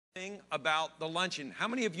Thing about the luncheon. How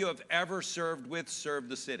many of you have ever served with Serve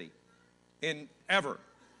the City? Ever?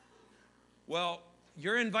 Well,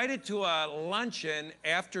 you're invited to a luncheon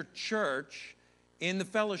after church in the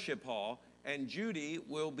fellowship hall, and Judy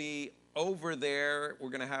will be over there. We're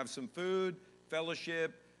going to have some food,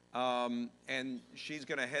 fellowship, and she's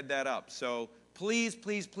going to head that up. So please,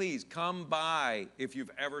 please, please come by if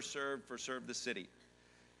you've ever served for Serve the City.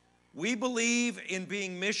 We believe in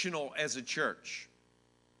being missional as a church.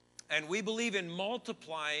 And we believe in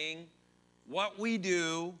multiplying what we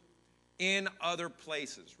do in other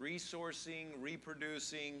places, resourcing,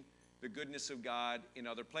 reproducing the goodness of God in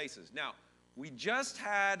other places. Now, we just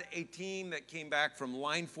had a team that came back from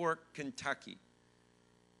Line Fork, Kentucky.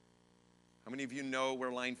 How many of you know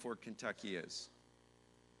where Line Fork, Kentucky is?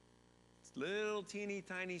 It's a little teeny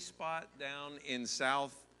tiny spot down in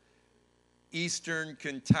southeastern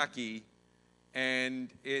Kentucky.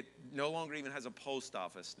 And it no longer even has a post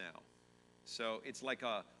office now. So it's like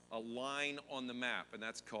a line on the map, and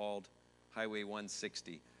that's called Highway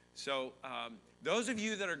 160. So those of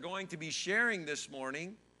you that are going to be sharing this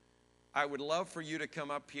morning, I would love for you to come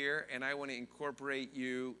up here, and I want to incorporate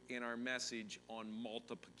you in our message on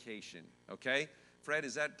multiplication. Okay? Fred,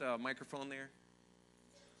 is that microphone there?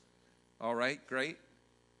 All right, great.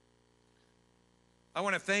 I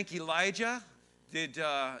want to thank Elijah. Did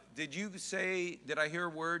you say, did I hear a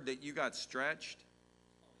word that you got stretched?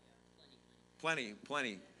 Plenty.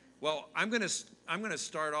 Well, I'm gonna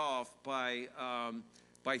start off by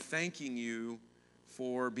thanking you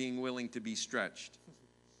for being willing to be stretched.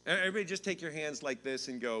 Everybody just take your hands like this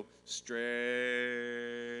and go, stretch,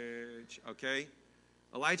 okay?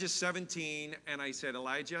 Elijah's 17, and I said,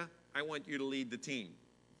 Elijah, I want you to lead the team.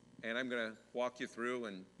 And I'm gonna walk you through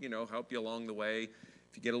and, help you along the way.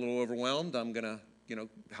 If you get a little overwhelmed, I'm going to,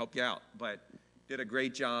 help you out. But did a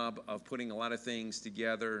great job of putting a lot of things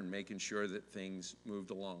together and making sure that things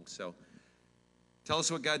moved along. So tell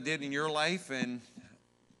us what God did in your life. And,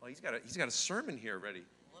 well, he's got a sermon here ready.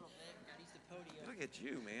 A little bit. He's the podium. Look at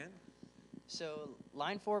you, man. So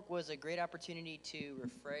Line Fork was a great opportunity to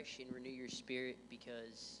refresh and renew your spirit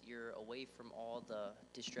because you're away from all the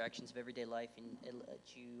distractions of everyday life, and it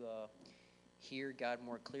lets you hear God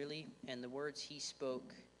more clearly. And the words he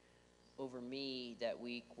spoke over me that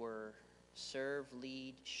week were serve,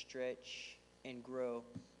 lead, stretch, and grow.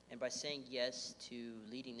 And by saying yes to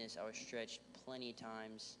leading this, I was stretched plenty of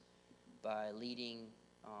times by leading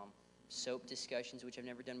soap discussions, which I've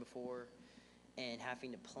never done before, and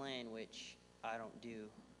having to plan, which I don't do.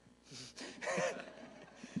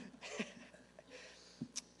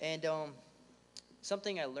 And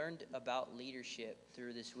something I learned about leadership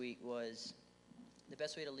through this week was the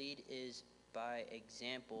best way to lead is by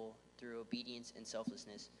example through obedience and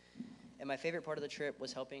selflessness. And my favorite part of the trip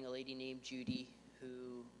was helping a lady named Judy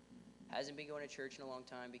who hasn't been going to church in a long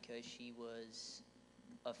time because she was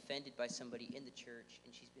offended by somebody in the church,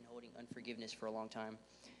 and she's been holding unforgiveness for a long time.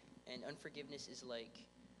 And unforgiveness is like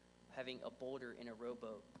having a boulder in a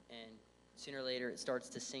rowboat, and sooner or later it starts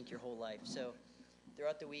to sink your whole life. So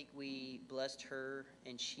throughout the week we blessed her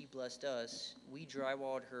and she blessed us. We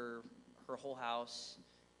drywalled her whole house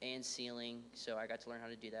and ceiling, so I got to learn how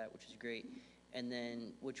to do that, which was great. And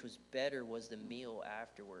then, which was better, was the meal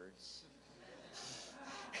afterwards.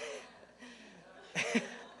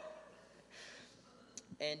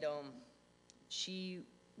 And she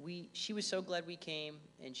was so glad we came,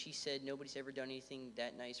 and she said nobody's ever done anything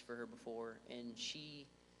that nice for her before, and she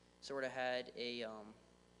sort of had a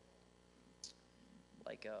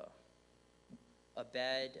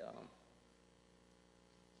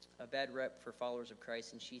bad rep for followers of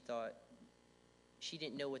Christ, and she thought she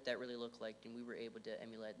didn't know what that really looked like, and we were able to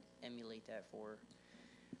emulate that for her.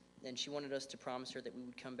 And she wanted us to promise her that we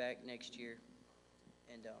would come back next year.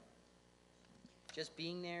 And just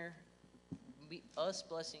being there, us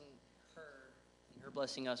blessing her and her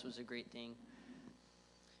blessing us was a great thing.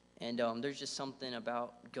 And there's just something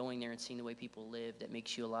about going there and seeing the way people live that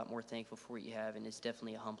makes you a lot more thankful for what you have, and it's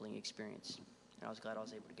definitely a humbling experience. And I was glad I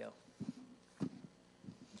was able to go.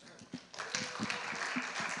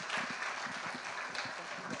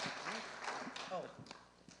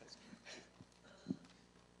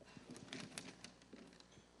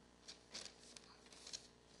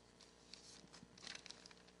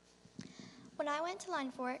 When I went to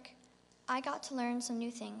Line Fork, I got to learn some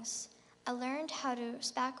new things. I learned how to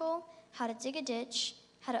spackle, how to dig a ditch,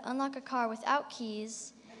 how to unlock a car without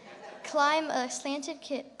keys, climb a slanted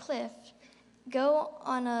cliff, go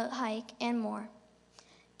on a hike, and more.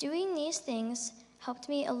 Doing these things helped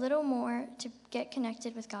me a little more to get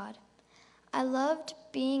connected with God. I loved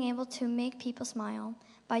being able to make people smile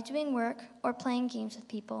by doing work or playing games with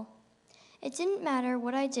people. It didn't matter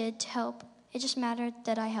what I did to help, it just mattered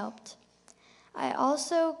that I helped. I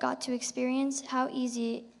also got to experience how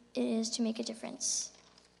easy it is to make a difference.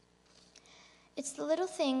 It's the little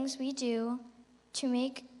things we do to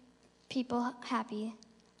make people happy,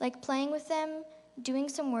 like playing with them, doing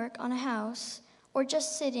some work on a house, or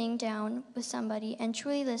just sitting down with somebody and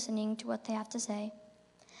truly listening to what they have to say.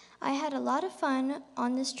 I had a lot of fun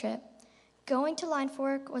on this trip. Going to Line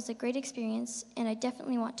Fork was a great experience, and I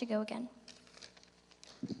definitely want to go again.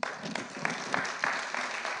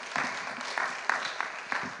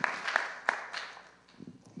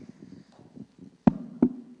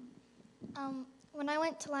 When I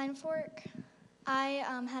went to Line Fork, I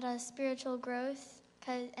had a spiritual growth,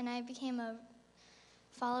 and I became a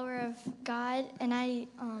follower of God, and I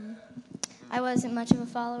wasn't much of a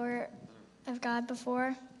follower of God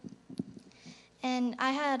before. And I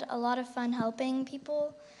had a lot of fun helping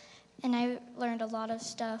people, and I learned a lot of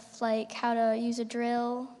stuff, like how to use a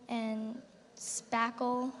drill and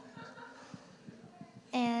spackle.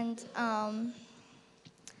 And I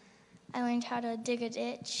learned how to dig a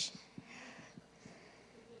ditch.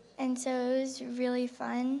 And so it was really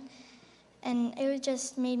fun, and it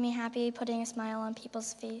just made me happy putting a smile on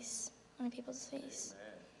people's face. Great job.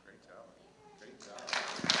 Great job.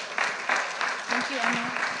 Thank you,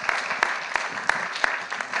 Emma.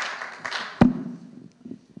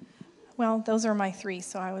 Well, those are my three,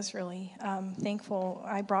 so I was really thankful.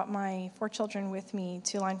 I brought my 4 children with me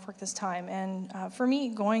to Line Fork this time, and for me,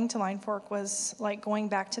 going to Line Fork was like going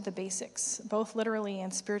back to the basics, both literally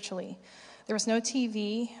and spiritually. There was no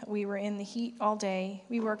TV. We were in the heat all day.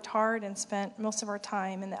 We worked hard and spent most of our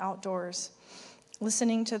time in the outdoors,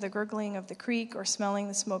 listening to the gurgling of the creek or smelling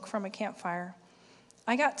the smoke from a campfire.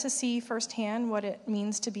 I got to see firsthand what it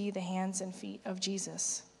means to be the hands and feet of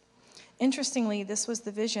Jesus. Interestingly, this was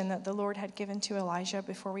the vision that the Lord had given to Elijah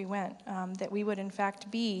before we went, that we would in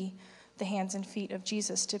fact be the hands and feet of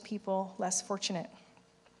Jesus to people less fortunate.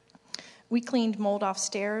 We cleaned mold off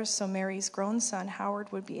stairs so Mary's grown son, Howard,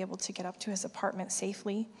 would be able to get up to his apartment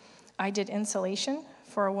safely. I did insulation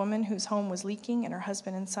for a woman whose home was leaking and her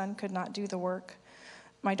husband and son could not do the work.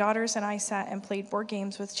 My daughters and I sat and played board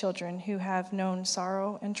games with children who have known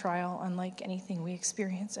sorrow and trial unlike anything we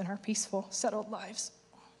experience in our peaceful, settled lives.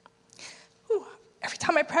 Whew. Every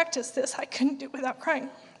time I practiced this, I couldn't do it without crying.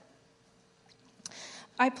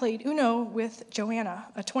 I played Uno with Joanna,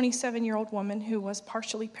 a 27-year-old woman who was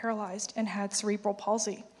partially paralyzed and had cerebral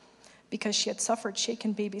palsy because she had suffered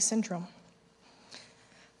shaken baby syndrome.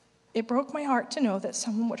 It broke my heart to know that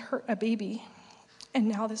someone would hurt a baby, and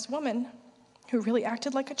now this woman, who really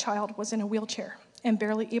acted like a child, was in a wheelchair and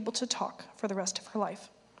barely able to talk for the rest of her life.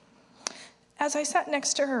 As I sat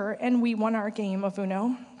next to her and we won our game of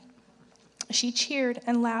Uno, she cheered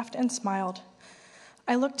and laughed and smiled.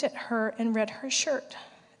 I looked at her and read her shirt.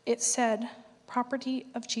 It said, "Property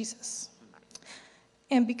of Jesus."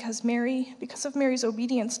 And because of Mary's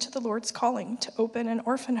obedience to the Lord's calling to open an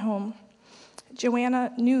orphan home,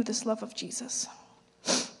 Joanna knew this love of Jesus.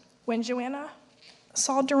 When Joanna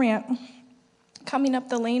saw Durant coming up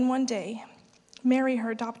the lane one day, Mary, her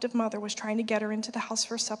adoptive mother, was trying to get her into the house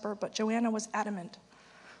for supper, but Joanna was adamant.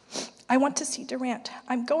 "I want to see Durant.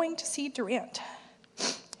 I'm going to see Durant."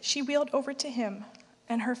 She wheeled over to him,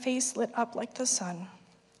 and her face lit up like the sun.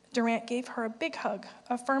 Durant gave her a big hug,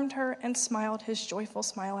 affirmed her, and smiled his joyful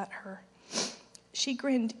smile at her. She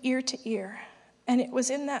grinned ear to ear, and it was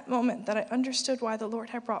in that moment that I understood why the Lord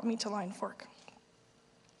had brought me to Line Fork.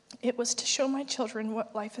 It was to show my children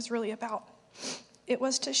what life is really about. It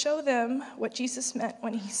was to show them what Jesus meant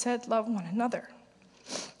when he said, "Love one another."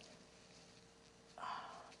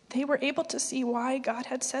 They were able to see why God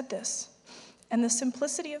had said this, and the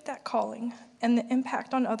simplicity of that calling, and the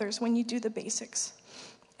impact on others when you do the basics.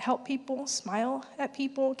 Help people, smile at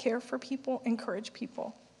people, care for people, encourage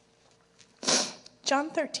people. John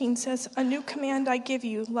 13 says, "A new command I give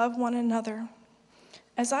you, love one another.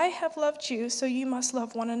 As I have loved you, so you must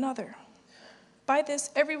love one another. By this,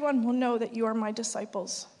 everyone will know that you are my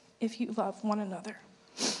disciples, if you love one another."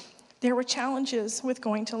 There were challenges with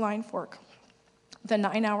going to Line Fork. The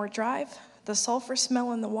 9-hour drive, the sulfur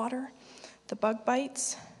smell in the water, the bug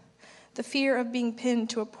bites, the fear of being pinned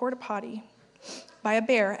to a porta potty by a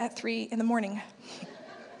bear at 3 a.m.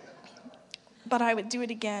 But I would do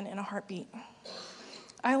it again in a heartbeat.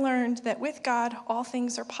 I learned that with God, all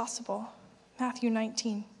things are possible. Matthew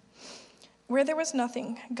 19. Where there was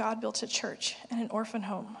nothing, God built a church and an orphan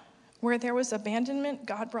home. Where there was abandonment,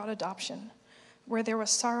 God brought adoption. Where there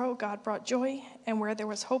was sorrow, God brought joy. And where there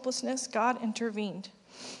was hopelessness, God intervened.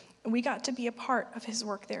 And we got to be a part of his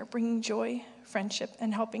work there, bringing joy, friendship,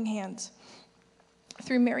 and helping hands.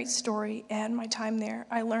 Through Mary's story and my time there,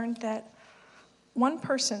 I learned that one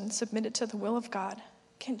person submitted to the will of God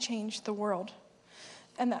can change the world.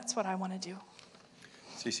 And that's what I want to do.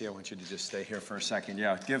 Cece, I want you to just stay here for a second.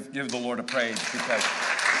 Yeah, give the Lord a praise, because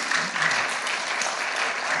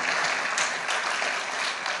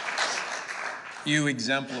you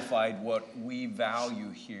exemplified what we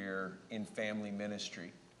value here in family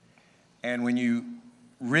ministry. And when you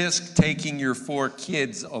risk taking your 4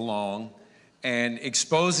 kids along and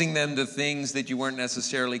exposing them to things that you weren't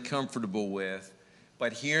necessarily comfortable with,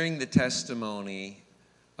 but hearing the testimony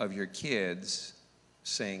of your kids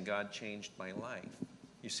saying, God changed my life.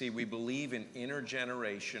 You see, we believe in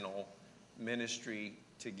intergenerational ministry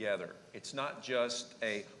together. It's not just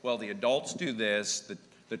the adults do this,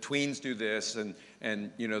 the tweens do this, and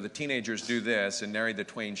the teenagers do this, and nary the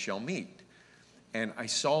twain shall meet. And I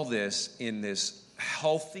saw this in this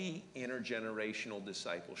healthy intergenerational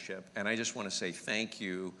discipleship, and I just want to say thank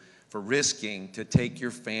you for risking to take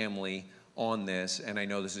your family on this, and I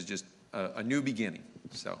know this is just a new beginning.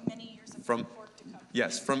 So Many years of work to come.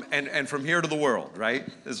 Yes, from here to the world, right?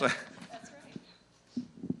 That's right.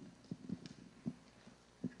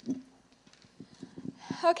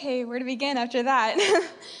 Okay, where to begin after that?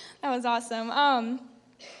 That was awesome.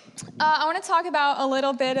 I want to talk about a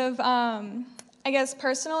little bit of,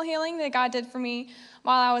 personal healing that God did for me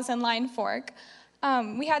while I was in Line Fork.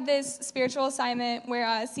 We had this spiritual assignment where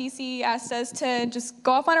Cece asked us to just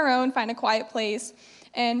go off on our own, find a quiet place,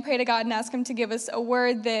 and pray to God and ask him to give us a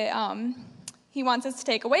word that he wants us to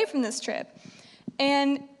take away from this trip.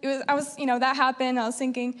 And that happened. I was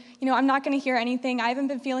thinking, I'm not going to hear anything. I haven't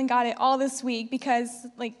been feeling God at all this week because,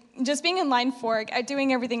 just being in Line Fork,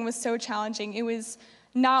 doing everything was so challenging. It was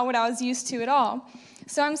not what I was used to at all.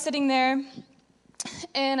 So I'm sitting there,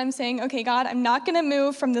 and I'm saying, okay, God, I'm not going to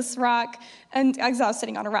move from this rock. And I was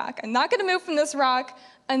sitting on a rock. I'm not going to move from this rock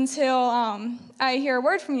until I hear a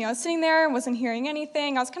word from you. I was sitting there, wasn't hearing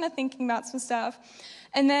anything. I was kind of thinking about some stuff.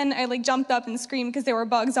 And then I jumped up and screamed because there were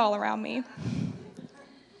bugs all around me.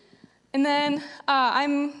 And then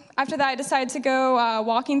after that, I decided to go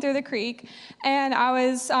walking through the creek, and I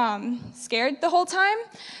was scared the whole time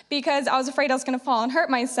because I was afraid I was going to fall and hurt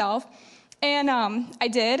myself. And I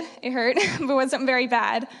did. It hurt, but it wasn't very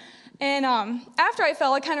bad. And after I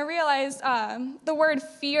fell, I kind of realized the word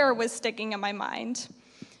fear was sticking in my mind.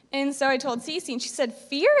 And so I told Cece, and she said,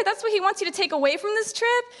 fear? That's what he wants you to take away from this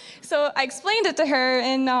trip? So I explained it to her,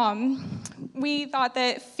 and we thought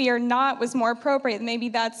that fear not was more appropriate. Maybe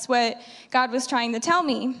that's what God was trying to tell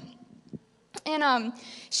me. And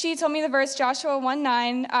she told me the verse, Joshua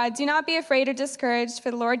 1:9, do not be afraid or discouraged,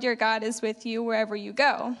 for the Lord your God is with you wherever you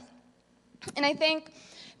go. And I think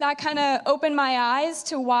that kind of opened my eyes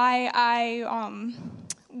to why I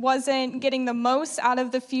wasn't getting the most out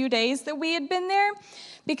of the few days that we had been there,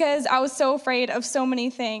 because I was so afraid of so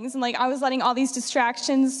many things. And I was letting all these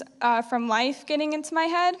distractions from life getting into my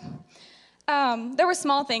head. There were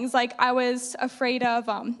small things, I was afraid of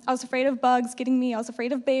bugs getting me. I was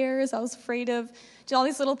afraid of bears. I was afraid of all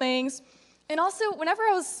these little things. And also, whenever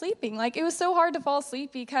I was sleeping, it was so hard to fall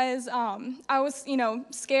asleep because I was,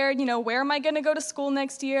 scared, where am I going to go to school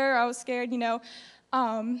next year? I was scared, just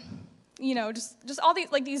all these,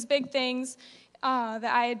 these big things that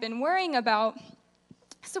I had been worrying about.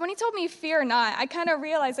 So when he told me fear not, I kind of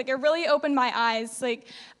realized, it really opened my eyes.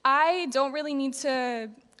 I don't really need to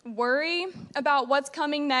worry about what's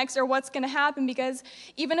coming next or what's going to happen, because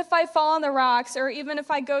even if I fall on the rocks, or even if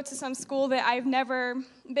I go to some school that I've never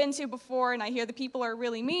been to before and I hear the people are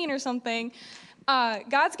really mean or something,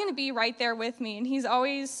 God's going to be right there with me, and he's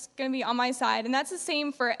always going to be on my side, and that's the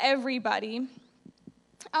same for everybody.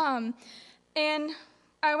 And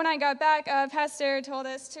when I got back, Pastor told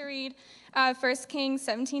us to read 1 Kings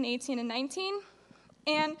 17, 18, and 19,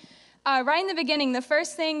 and right in the beginning, the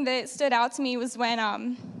first thing that stood out to me was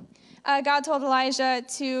when God told Elijah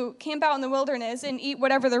to camp out in the wilderness and eat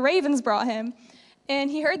whatever the ravens brought him. And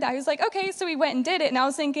he heard that. He was like, okay, so he went and did it. And I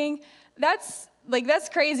was thinking, that's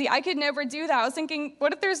crazy. I could never do that. I was thinking,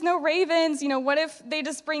 what if there's no ravens? What if they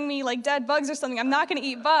just bring me dead bugs or something? I'm not going to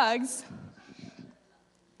eat bugs.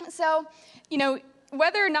 So,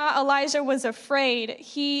 whether or not Elijah was afraid,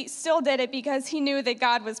 he still did it because he knew that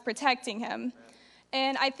God was protecting him.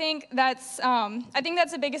 And I think that's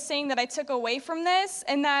the biggest thing that I took away from this,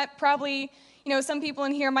 and that probably, some people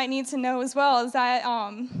in here might need to know as well, is that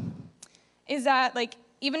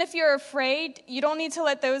even if you're afraid, you don't need to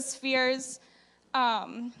let those fears,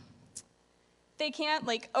 they can't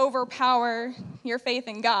overpower your faith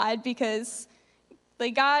in God, because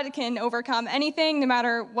Like, God can overcome anything, no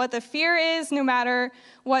matter what the fear is, no matter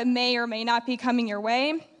what may or may not be coming your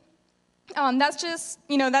way. That's just,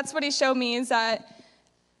 that's what he showed me, is that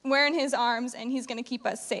we're in his arms and he's going to keep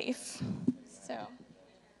us safe. So. I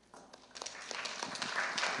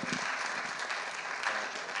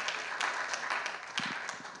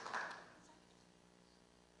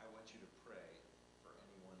want you to pray for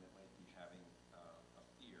anyone that might be having a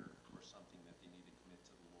fear or something that they need to commit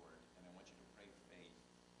to the Lord. And I want you to pray faith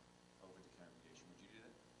over the congregation. Would you do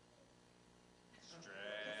that? Straight.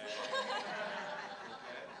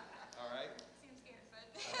 Okay. All right? Seems scared, but.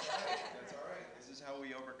 That's all right. This is how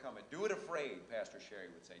we overcome it. Do it afraid, Pastor Sherry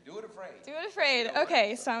would say. Do it afraid. Do it afraid.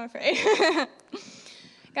 Okay, so I'm afraid.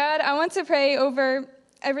 God, I want to pray over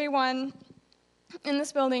everyone in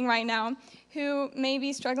this building right now who may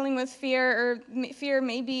be struggling with fear, or fear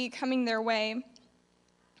may be coming their way.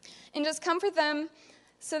 And just comfort them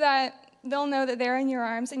so that they'll know that they're in your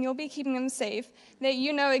arms and you'll be keeping them safe, that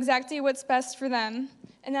you know exactly what's best for them,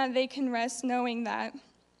 and that they can rest knowing that.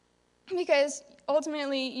 Because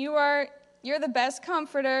ultimately, you're the best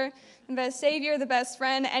comforter, the best savior, the best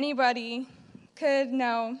friend anybody could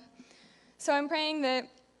know. So I'm praying that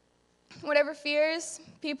whatever fears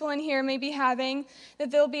people in here may be having,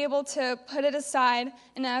 that they'll be able to put it aside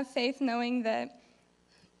and have faith knowing that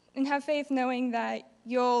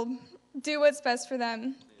you'll do what's best for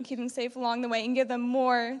them and keep them safe along the way and give them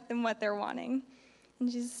more than what they're wanting. In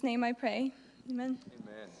Jesus' name I pray. Amen.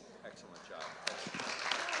 Amen. Excellent job.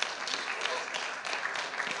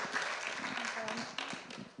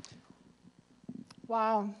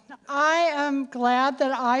 Wow. I am glad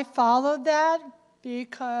that I followed that,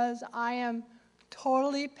 because I am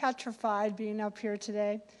totally petrified being up here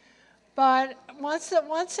today. But once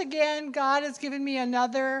again, God has given me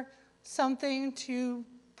another something to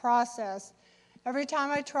process. Every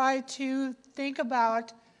time I try to think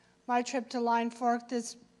about my trip to Line Fork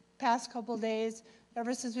this past couple days,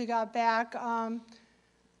 ever since we got back, I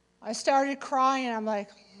started crying. I'm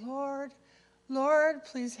like, Lord,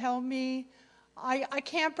 please help me. I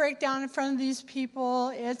can't break down in front of these people.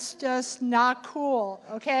 It's just not cool,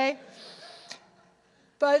 okay?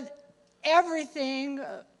 But everything,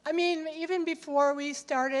 even before we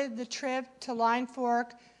started the trip to Line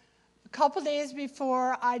Fork, a couple days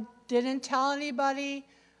before, I didn't tell anybody,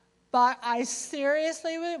 but I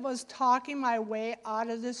seriously was talking my way out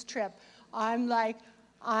of this trip. I'm like,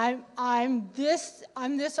 I'm this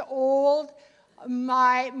old.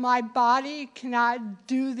 My body cannot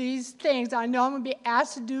do these things. I know I'm going to be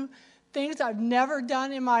asked to do things I've never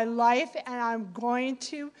done in my life, and I'm going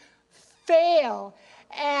to fail.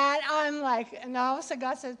 And I'm like, and all of a sudden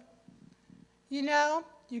God said, you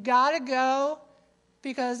got to go,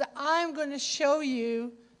 because I'm going to show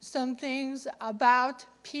you some things about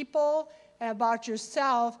people and about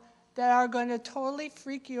yourself that are going to totally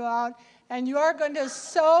freak you out, and you're going to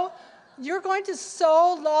so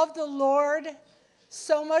love the Lord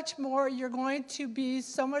so much more. You're going to be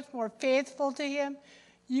so much more faithful to him.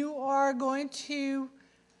 You are going to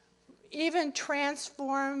even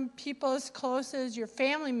transform people as close as your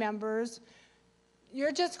family members.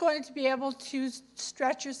 You're just going to be able to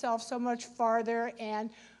stretch yourself so much farther and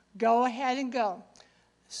go ahead and go.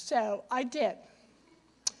 So I did.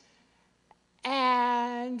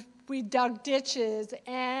 And we dug ditches,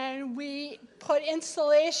 and we put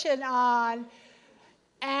insulation on,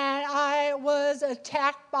 and I was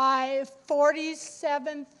attacked by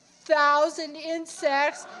 47,000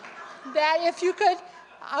 insects that, if you could,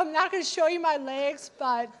 I'm not going to show you my legs,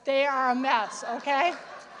 but they are a mess, okay?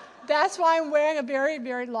 That's why I'm wearing a very,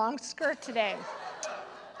 very long skirt today.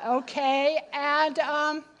 Okay, and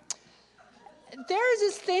there's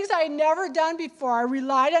just things I had never done before. I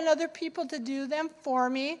relied on other people to do them for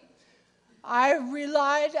me. I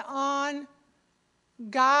relied on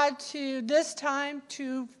God this time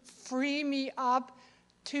to free me up,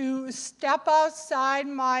 to step outside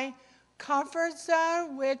my comfort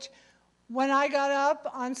zone, which when I got up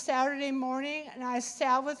on Saturday morning and I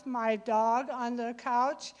sat with my dog on the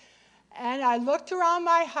couch, and I looked around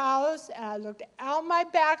my house, and I looked out my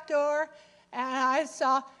back door, and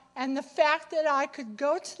the fact that I could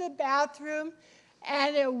go to the bathroom,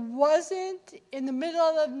 and it wasn't in the middle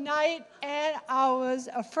of the night, and I was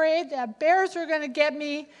afraid that bears were going to get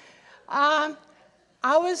me. I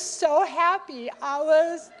was so happy. I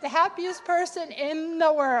was the happiest person in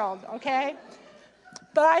the world, okay?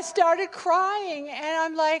 But I started crying, and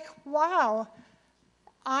I'm like, wow,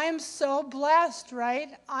 I am so blessed,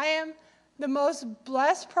 right? I am the most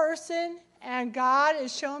blessed person, and God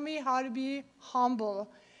has shown me how to be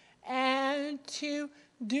humble and to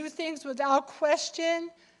do things without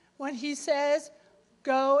question. When he says,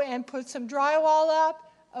 go and put some drywall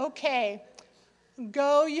up. Okay.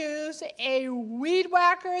 Go use a weed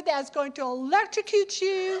whacker that's going to electrocute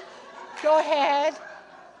you. Go ahead.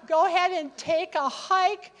 Go ahead and take a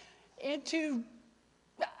hike into,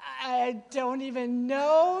 I don't even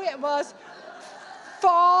know, it was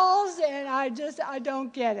falls, and I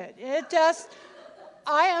don't get it.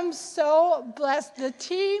 I am so blessed. The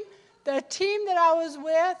team that I was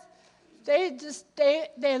with,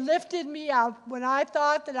 they lifted me up. When I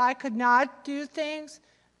thought that I could not do things,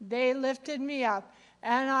 they lifted me up.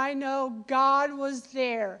 And I know God was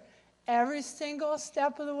there every single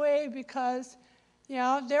step of the way, because, you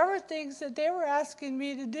know, there were things that they were asking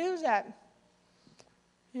me to do that,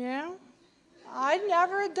 you know, I'd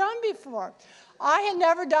never done before. I had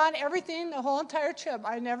never done everything the whole entire trip.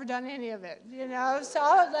 I'd never done any of it, you know, so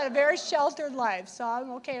I was a very sheltered life, so I'm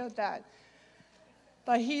okay with that.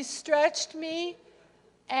 But he stretched me,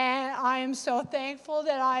 and I am so thankful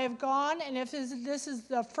that I have gone. And if this is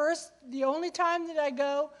the only time that I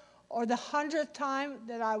go, or the 100th time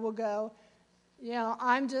that I will go, you know,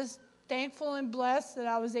 I'm just thankful and blessed that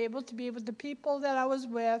I was able to be with the people that I was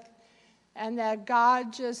with, and that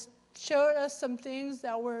God just showed us some things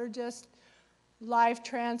that were just life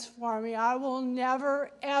transforming. I will never,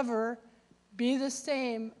 ever be the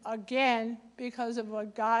same again because of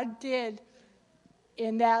what God did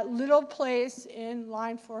in that little place in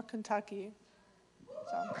Line Fork, Kentucky.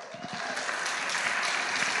 So.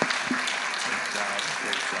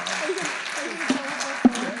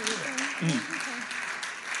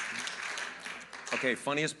 Okay,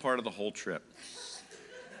 funniest part of the whole trip.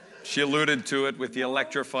 She alluded to it with the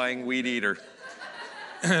electrifying weed eater.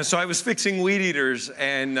 So I was fixing weed eaters,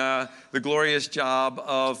 and the glorious job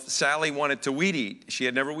of Sally wanted to weed eat. She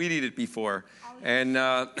had never weed eated before. And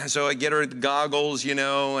so I get her the goggles, you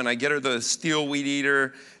know, and I get her the steel weed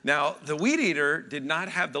eater. Now, the weed eater did not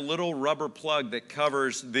have the little rubber plug that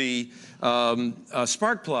covers the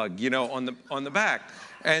spark plug, you know, on the back.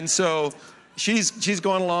 And so she's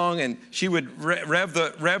going along, and she would rev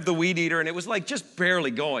the weed eater, and it was like just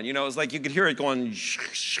barely going. You know, it was like you could hear it going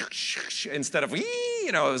instead of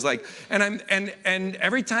you know. It was like, and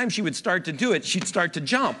every time she would start to do it, she'd start to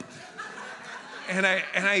jump. And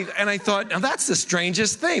I thought, now that's the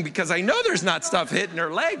strangest thing, because I know there's not stuff hitting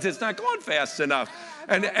her legs. It's not going fast enough.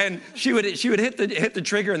 And she would hit the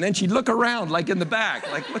trigger, and then she'd look around like in the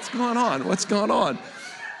back, like what's going on? What's going on?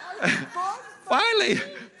 Finally,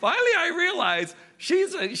 I realized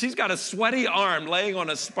she's got a sweaty arm laying on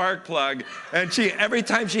a spark plug, and every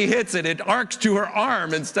time she hits it, it arcs to her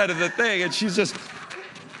arm instead of the thing, and she's just.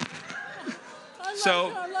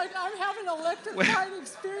 I'm having an electrifying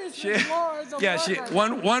experience with Laura as a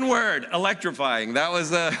worker. One word, electrifying. That was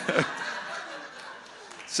the.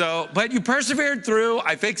 So, but you persevered through.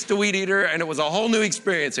 I fixed the weed eater, and it was a whole new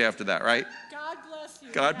experience after that, right? God bless you.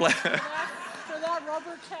 God bless. For that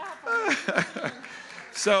rubber cap.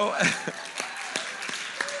 So.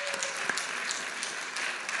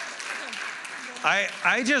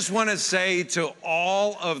 I just want to say to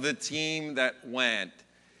all of the team that went,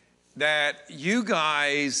 that you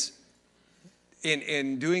guys,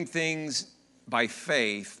 in doing things by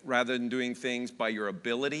faith rather than doing things by your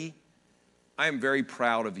ability, I am very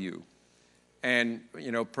proud of you. And,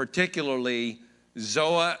 you know, particularly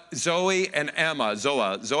Zoe and Emma.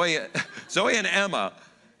 Zoe and Emma,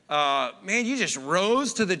 man, you just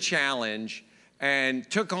rose to the challenge and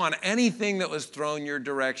took on anything that was thrown your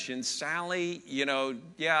direction. Sally, you know,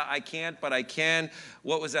 yeah, I can't, but I can.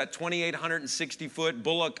 What was that, 2,860-foot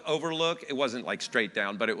Bullock Overlook? It wasn't like straight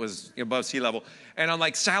down, but it was above sea level. And I'm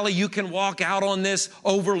like, Sally, you can walk out on this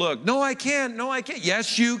overlook. No, I can't. No, I can't.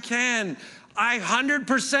 Yes, you can. I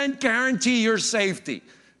 100% guarantee your safety.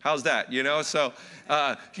 How's that? You know, so,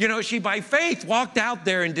 you know, she by faith walked out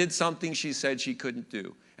there and did something she said she couldn't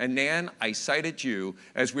do. And Nan, I cited you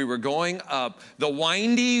as we were going up the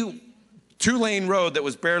windy 2-lane road that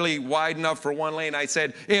was barely wide enough for 1 lane. I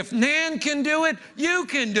said, if Nan can do it, you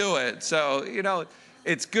can do it. So, you know,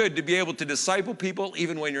 it's good to be able to disciple people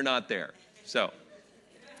even when you're not there. So,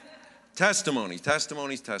 testimonies.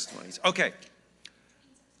 Okay.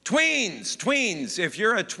 Tweens. If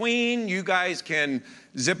you're a tween, you guys can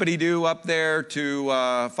zippity-doo up there to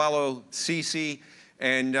follow Cece.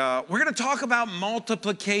 And we're going to talk about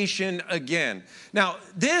multiplication again. Now,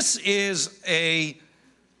 this is a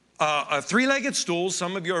 3-legged stool.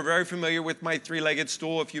 Some of you are very familiar with my 3-legged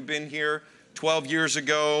stool. If you've been here 12 years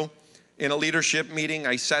ago in a leadership meeting,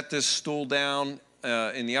 I set this stool down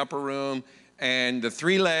in the upper room. And the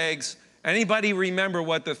 3 legs, anybody remember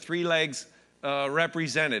what the 3 legs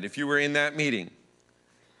represented if you were in that meeting?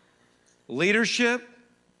 Leadership,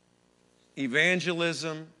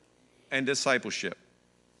 evangelism, and discipleship.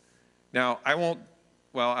 Now, I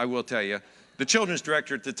will tell you, the children's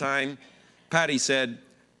director at the time, Patty, said,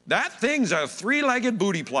 that thing's a three-legged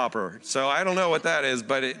booty plopper. So I don't know what that is,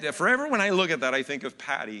 but forever when I look at that, I think of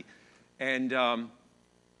Patty. And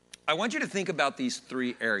I want you to think about these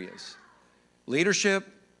three areas: leadership,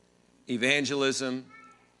 evangelism,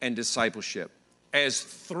 and discipleship, as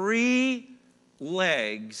three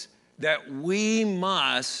legs that we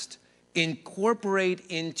must incorporate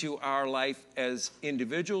into our life as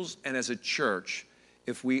individuals and as a church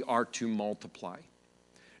if we are to multiply.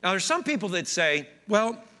 Now, there's some people that say,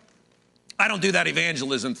 well, I don't do that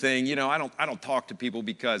evangelism thing. You know, I don't talk to people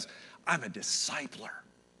because I'm a discipler.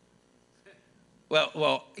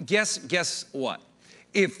 Well, guess what?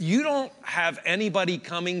 If you don't have anybody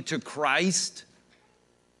coming to Christ,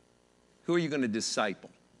 who are you going to disciple?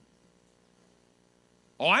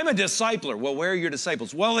 Oh, I'm a discipler. Well, where are your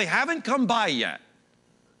disciples? Well, they haven't come by yet.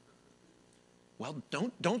 Well,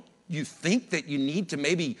 don't you think that you need to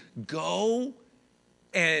maybe go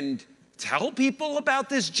and tell people about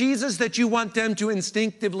this Jesus that you want them to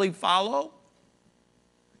instinctively follow?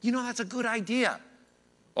 You know, that's a good idea.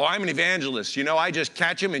 Oh, I'm an evangelist. You know, I just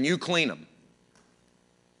catch them and you clean them.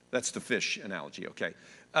 That's the fish analogy, okay?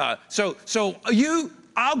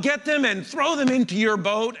 I'll get them and throw them into your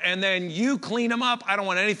boat, and then you clean them up. I don't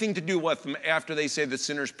want anything to do with them after they say the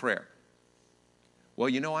sinner's prayer. Well,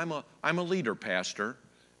 you know, I'm a leader, pastor,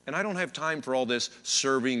 and I don't have time for all this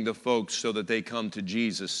serving the folks so that they come to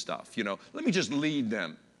Jesus stuff. You know, let me just lead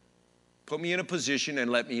them. Put me in a position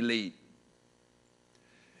and let me lead.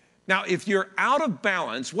 Now, if you're out of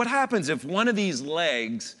balance, what happens if one of these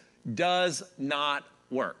legs does not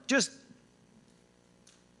work? Just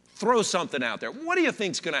throw something out there. What do you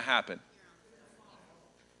think's going to happen?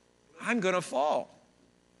 I'm going to fall.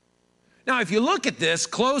 Now, if you look at this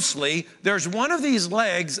closely, there's one of these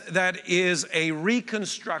legs that is a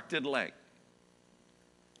reconstructed leg.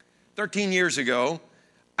 13 years ago,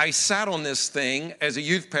 I sat on this thing as a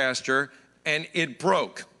youth pastor, and it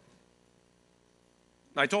broke.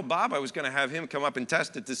 I told Bob I was going to have him come up and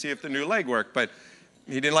test it to see if the new leg worked, but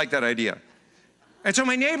he didn't like that idea. And so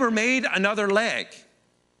my neighbor made another leg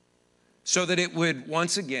so that it would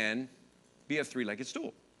once again be a three-legged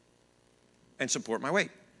stool and support my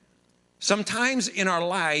weight. Sometimes in our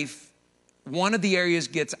life, one of the areas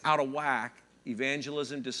gets out of whack,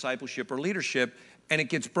 evangelism, discipleship, or leadership, and it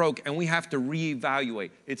gets broke, and we have to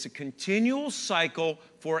reevaluate. It's a continual cycle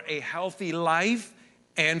for a healthy life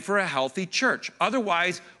and for a healthy church.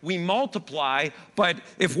 Otherwise, we multiply, but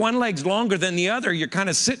if one leg's longer than the other, you're kind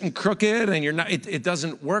of sitting crooked, and it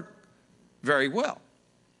doesn't work very well.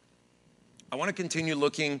 I want to continue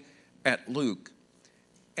looking at Luke.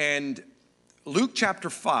 And Luke chapter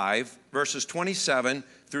 5, verses 27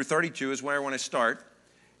 through 32 is where I want to start.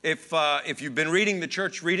 If you've been reading the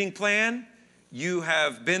church reading plan, you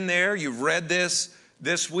have been there, you've read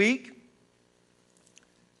this week.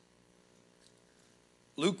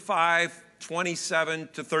 Luke 5, 27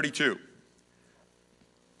 to 32.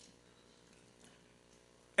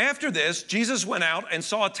 After this, Jesus went out and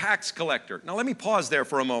saw a tax collector. Now let me pause there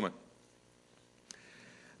for a moment.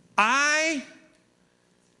 I'm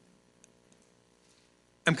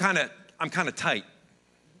kind of tight.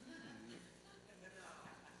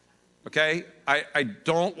 Okay? I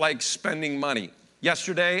don't like spending money.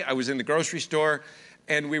 Yesterday, I was in the grocery store,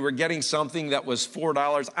 and we were getting something that was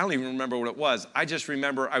 $4. I don't even remember what it was. I just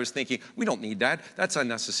remember I was thinking, we don't need that. That's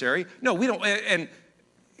unnecessary. No, we don't. And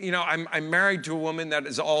you know, I'm married to a woman that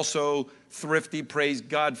is also thrifty. Praise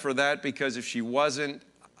God for that, because if she wasn't,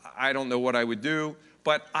 I don't know what I would do.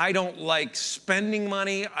 But I don't like spending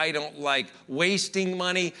money. I don't like wasting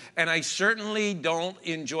money. And I certainly don't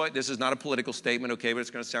enjoy, this is not a political statement, okay, but it's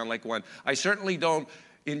going to sound like one. I certainly don't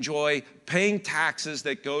enjoy paying taxes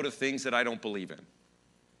that go to things that I don't believe in.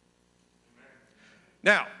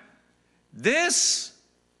 Now, this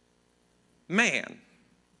man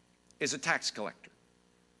is a tax collector.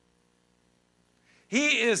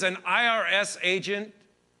 He is an IRS agent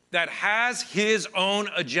that has his own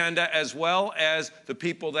agenda as well as the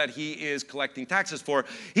people that he is collecting taxes for.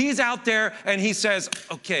 He's out there and he says,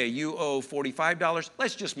 okay, you owe $45.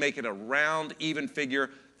 Let's just make it a round, even figure.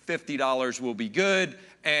 $50 will be good,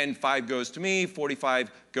 and $5 goes to me, $45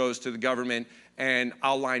 goes to the government, and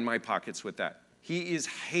I'll line my pockets with that. He is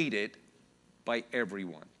hated by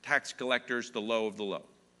everyone. Tax collectors, the low of the low.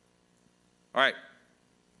 All right.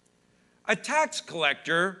 A tax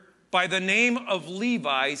collector by the name of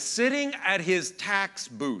Levi sitting at his tax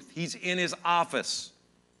booth. He's in his office.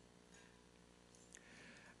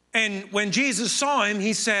 And when Jesus saw him,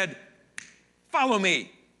 he said, follow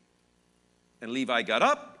me. And Levi got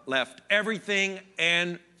up, left everything,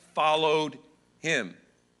 and followed him.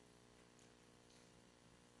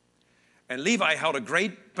 And Levi held a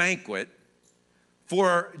great banquet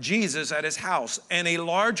for Jesus at his house, and a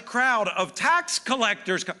large crowd of tax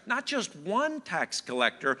collectors, not just one tax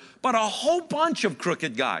collector, but a whole bunch of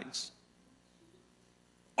crooked guys,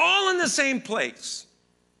 all in the same place.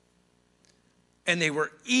 And they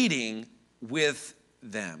were eating with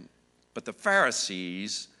them. But the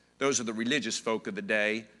Pharisees, those are the religious folk of the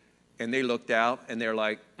day, and they looked out and they're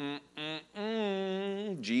like,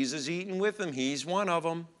 Jesus eating with them, he's one of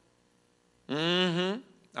them.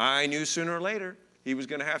 I knew sooner or later he was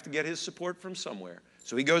going to have to get his support from somewhere.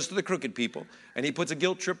 So he goes to the crooked people, and he puts a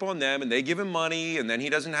guilt trip on them, and they give him money, and then he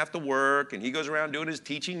doesn't have to work, and he goes around doing his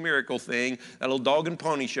teaching miracle thing, that little dog and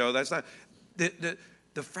pony show. That's not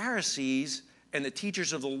the Pharisees and the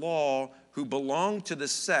teachers of the law who belonged to the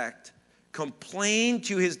sect complained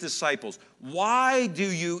to his disciples, "Why do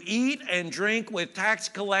you eat and drink with tax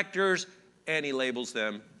collectors?" And he labels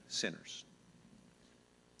them sinners.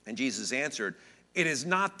 And Jesus answered, "It is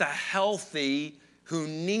not the healthy who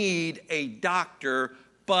need a doctor,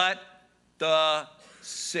 but the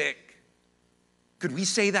sick." Could we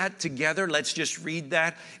say that together? Let's just read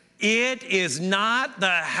that. It is not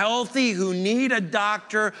the healthy who need a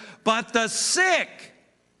doctor, but the sick.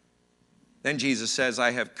 Then Jesus says,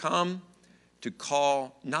 "I have come to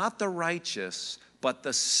call not the righteous, but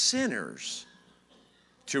the sinners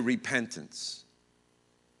to repentance."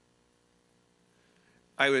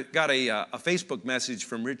 I got a Facebook message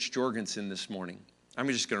from Rich Jorgensen this morning. I'm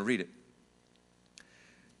just going to read it.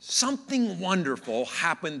 Something wonderful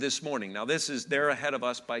happened this morning. Now, they're ahead of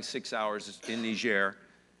us by 6 hours in Niger.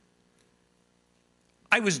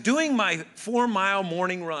 I was doing my 4-mile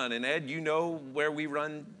morning run, and Ed, you know where we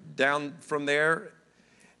run down from there.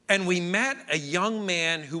 And we met a young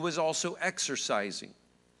man who was also exercising.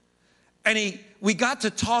 And we got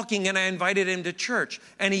to talking, and I invited him to church.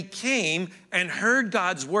 And he came and heard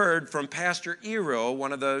God's word from Pastor Iro,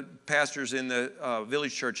 one of the pastors in the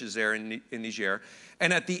village churches there in Niger.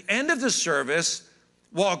 And at the end of the service,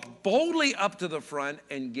 walked boldly up to the front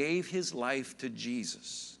and gave his life to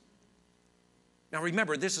Jesus. Now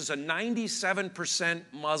remember, this is a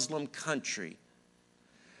 97% Muslim country.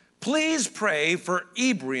 Please pray for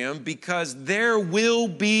Ibrahim because there will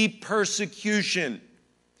be persecution.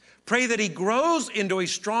 Pray that he grows into a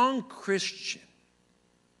strong Christian.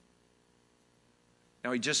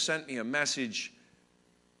 Now, he just sent me a message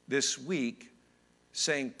this week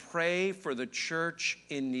saying, pray for the church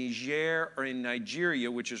in Niger or in Nigeria,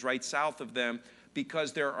 which is right south of them,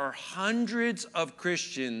 because there are hundreds of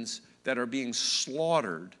Christians that are being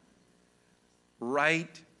slaughtered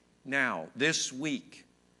right now, this week.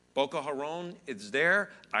 Boko Haram is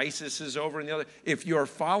there. ISIS is over in the other. If you're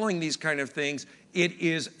following these kind of things, it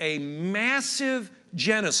is a massive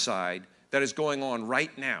genocide that is going on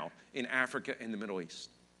right now in Africa and the Middle East.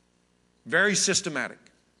 Very systematic.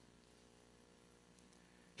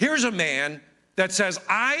 Here's a man that says,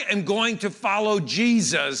 I am going to follow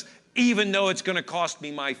Jesus even though it's going to cost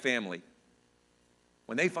me my family.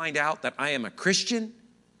 When they find out that I am a Christian,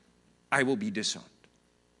 I will be disowned.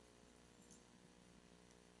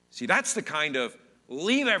 See, that's the kind of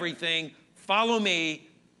leave everything, follow me,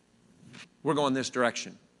 we're going this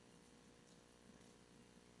direction.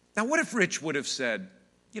 Now, what if Rich would have said,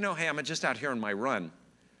 you know, hey, I'm just out here on my run,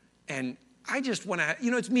 and I just want to,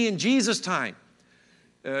 it's me and Jesus time.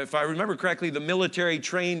 If I remember correctly, the military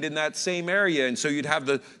trained in that same area, and so you'd have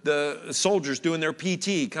the soldiers doing their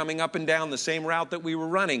PT, coming up and down the same route that we were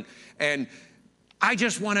running. And I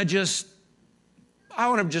want to just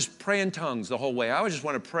pray in tongues the whole way. I just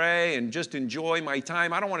want to pray and just enjoy my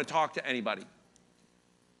time. I don't want to talk to anybody.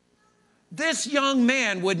 This young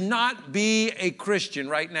man would not be a Christian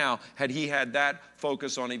right now had he had that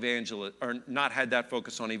focus on evangelism, or not had that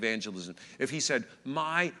focus on evangelism. If he said,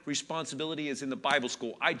 my responsibility is in the Bible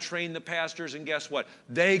school. I train the pastors, and guess what?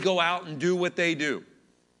 They go out and do what they do.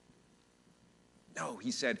 No,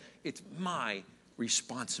 he said, it's my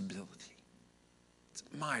responsibility. It's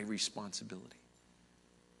my responsibility.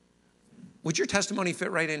 Would your testimony fit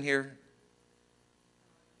right in here?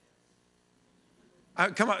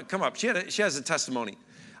 Come up. She has a testimony.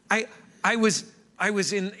 I was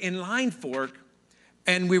in Line Fork,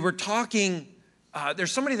 and we were talking.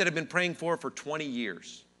 There's somebody that I've been praying for 20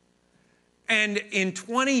 years. And in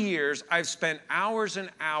 20 years, I've spent hours and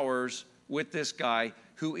hours with this guy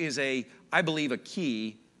who is I believe, a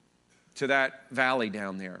key to that valley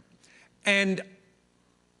down there. And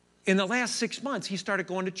in the last 6 months, he started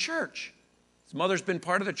going to church. His mother's been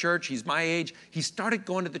part of the church. He's my age. He started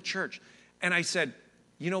going to the church. And I said,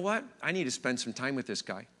 you know what? I need to spend some time with this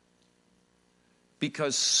guy.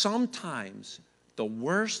 Because sometimes the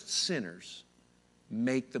worst sinners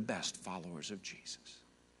make the best followers of Jesus.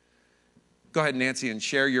 Go ahead, Nancy, and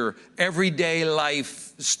share your everyday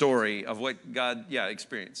life story of what God,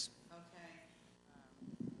 experienced.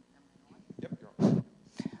 Okay. Yep, you're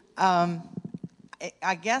on.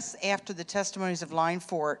 I guess after the testimonies of Line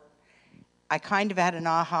Fort, I kind of had an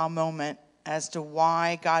aha moment as to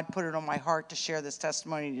why God put it on my heart to share this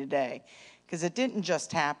testimony today. Because it didn't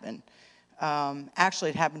just happen. Actually,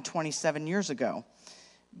 it happened 27 years ago.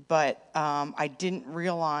 But I didn't even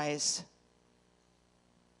realize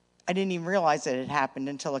that it happened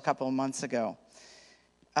until a couple of months ago.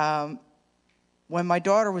 When my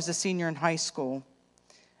daughter was a senior in high school,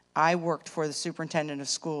 I worked for the superintendent of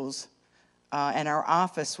schools, and our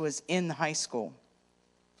office was in the high school.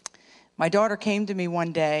 My daughter came to me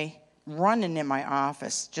one day, running in my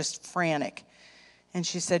office, just frantic. And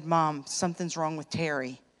she said, "Mom, something's wrong with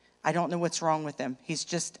Terry. I don't know what's wrong with him. He's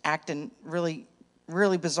just acting really,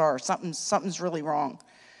 really bizarre. Something's really wrong."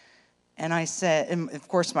 And I said, and of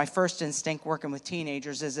course, my first instinct working with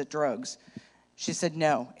teenagers is it drugs? She said,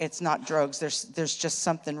 "No, it's not drugs. There's just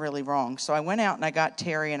something really wrong." So I went out and I got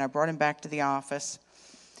Terry and I brought him back to the office.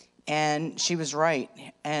 And she was right.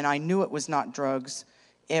 And I knew it was not drugs.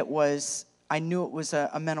 I knew it was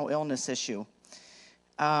a mental illness issue.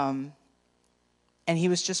 And he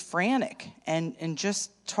was just frantic and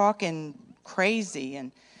just talking crazy.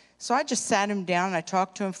 And so I just sat him down and I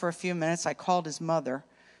talked to him for a few minutes. I called his mother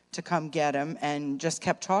to come get him and just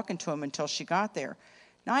kept talking to him until she got there.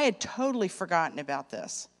 Now, I had totally forgotten about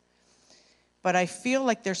this. But I feel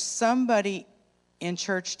like there's somebody in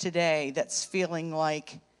church today that's feeling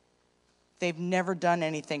like they've never done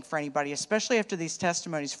anything for anybody, especially after these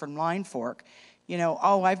testimonies from Line Fork. You know,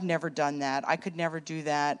 "Oh, I've never done that. I could never do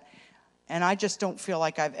that. And I just don't feel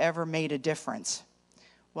like I've ever made a difference."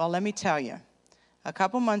 Well, let me tell you. A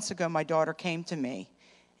couple months ago, my daughter came to me,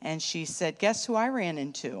 and she said, "Guess who I ran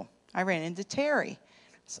into? I ran into Terry."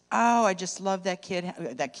 I said, "Oh, I just love that kid."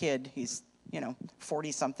 That kid, he's,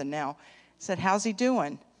 40-something now. I said, "How's he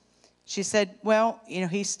doing?" She said, "Well,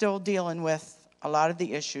 he's still dealing with a lot of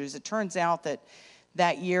the issues." It turns out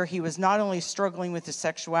that year he was not only struggling with his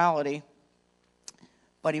sexuality,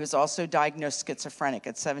 but he was also diagnosed schizophrenic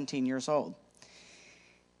at 17 years old.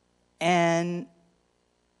 And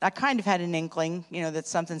I kind of had an inkling, that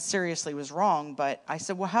something seriously was wrong, but I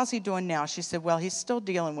said, "Well, how's he doing now?" She said, "Well, he's still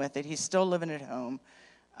dealing with it. He's still living at home.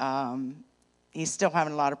 He's still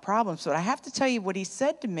having a lot of problems." But I have to tell you what he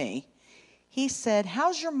said to me. He said,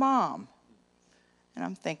 "How's your mom?" And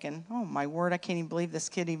I'm thinking, oh, my word, I can't even believe this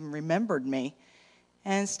kid even remembered me.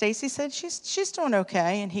 And Stacy said, she's doing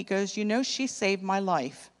okay. And he goes, "She saved my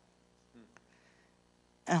life."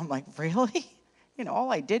 And I'm like, really?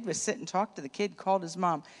 All I did was sit and talk to the kid, called his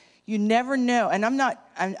mom. You never know. And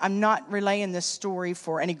I'm not relaying this story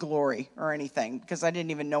for any glory or anything, because I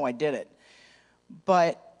didn't even know I did it.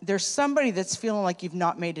 But there's somebody that's feeling like you've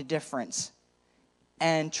not made a difference.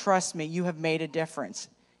 And trust me, you have made a difference.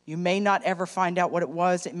 You may not ever find out what it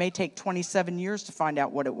was. It may take 27 years to find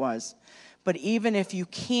out what it was. But even if you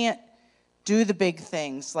can't do the big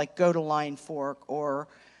things, like go to Line Fork or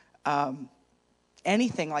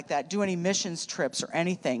anything like that, do any missions trips or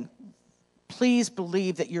anything, please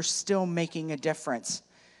believe that you're still making a difference.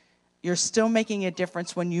 You're still making a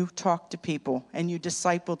difference when you talk to people and you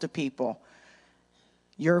disciple to people.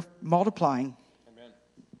 You're multiplying. Amen.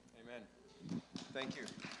 Amen. Thank you.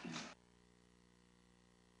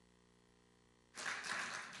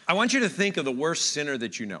 I want you to think of the worst sinner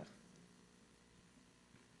that you know.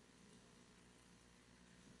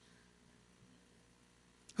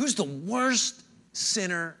 Who's the worst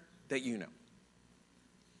sinner that you know?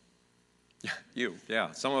 You,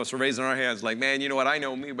 yeah. Some of us are raising our hands like, "Man, you know what? I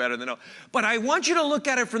know me better than no." But I want you to look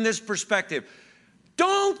at it from this perspective.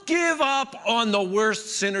 Don't give up on the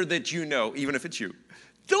worst sinner that you know, even if it's you.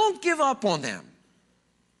 Don't give up on them.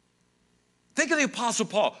 Think of the Apostle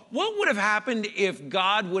Paul. What would have happened if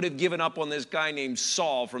God would have given up on this guy named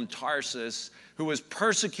Saul from Tarsus, who was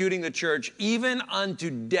persecuting the church even unto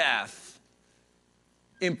death,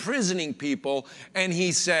 imprisoning people, and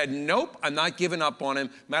he said, "Nope, I'm not giving up on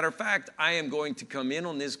him. Matter of fact, I am going to come in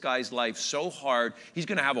on this guy's life so hard, he's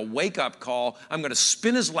going to have a wake-up call. I'm going to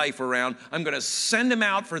spin his life around. I'm going to send him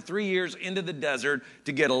out for 3 years into the desert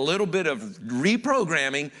to get a little bit of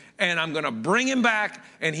reprogramming, and I'm going to bring him back,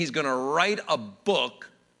 and he's going to write a book.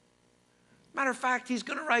 Matter of fact, he's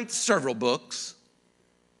going to write several books,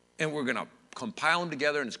 and we're going to compile them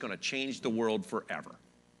together, and it's going to change the world forever."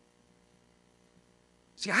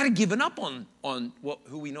 See, I'd have given up on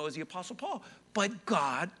who we know as the Apostle Paul, but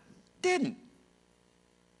God didn't.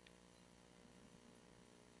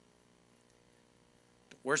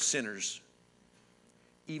 We're sinners,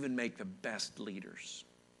 even make the best leaders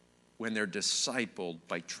when they're discipled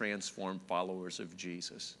by transformed followers of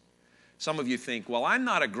Jesus. Some of you think, well, I'm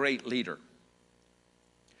not a great leader.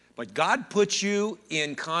 But God puts you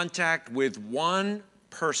in contact with one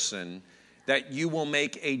person that you will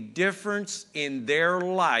make a difference in their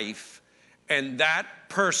life, and that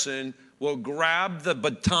person will grab the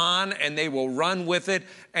baton and they will run with it,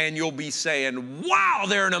 and you'll be saying, wow,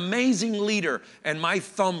 they're an amazing leader. And my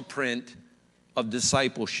thumbprint of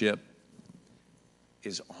discipleship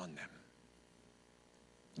is on them.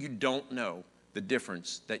 You don't know the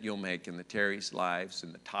difference that you'll make in the Terry's lives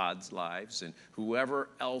and the Todd's lives and whoever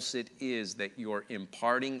else it is that you're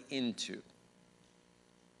imparting into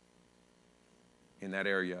in that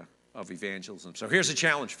area of evangelism. So here's a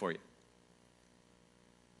challenge for you.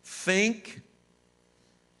 Think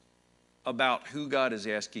about who God is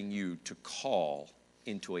asking you to call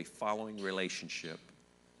into a following relationship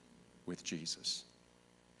with Jesus.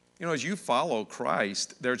 You know, as you follow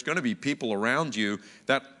Christ, there's going to be people around you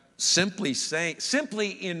that simply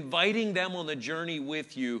inviting them on the journey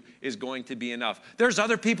with you is going to be enough. There's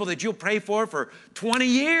other people that you'll pray for 20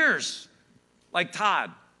 years, like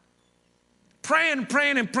Todd. Praying,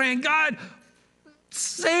 God,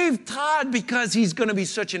 save Todd because he's going to be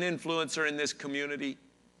such an influencer in this community.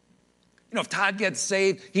 You know, if Todd gets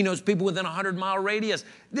saved, he knows people within a 100-mile radius.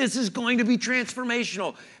 This is going to be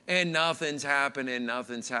transformational. And nothing's happening.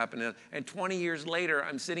 And 20 years later,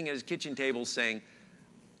 I'm sitting at his kitchen table saying,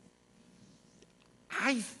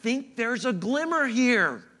 I think there's a glimmer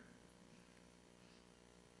here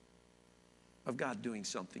of God doing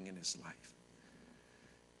something in his life.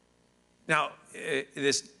 Now,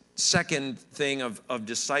 this second thing of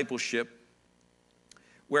discipleship,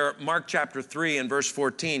 where Mark chapter 3 and verse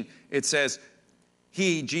 14, it says,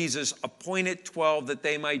 he, Jesus, appointed 12 that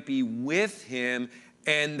they might be with him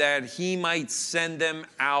and that he might send them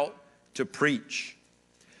out to preach.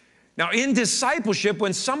 Now, in discipleship,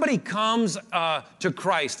 when somebody comes to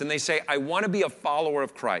Christ and they say, I want to be a follower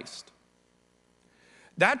of Christ,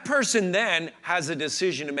 that person then has a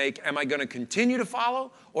decision to make. Am I going to continue to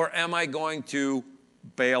follow or am I going to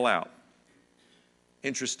bail out?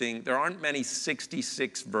 Interesting, there aren't many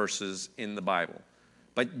 66 verses in the Bible.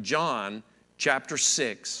 But John chapter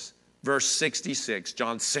 6, verse 66,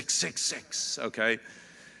 John 6:66, okay? It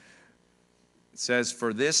says,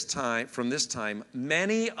 from this time,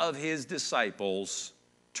 many of his disciples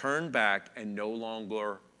turned back and no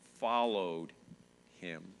longer followed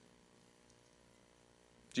him.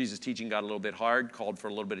 Jesus' teaching got a little bit hard, called for a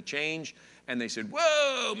little bit of change, and they said,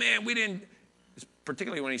 whoa, man, we didn't,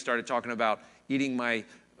 particularly when he started talking about eating my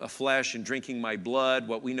flesh and drinking my blood,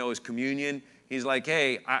 what we know as communion. He's like,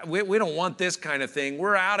 hey, we don't want this kind of thing.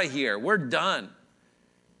 We're out of here. We're done.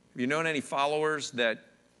 Have you known any followers that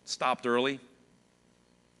stopped early?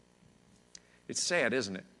 It's sad,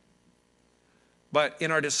 isn't it? But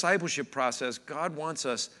in our discipleship process, God wants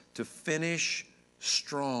us to finish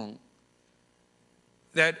strong.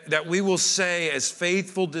 That we will say as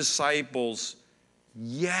faithful disciples,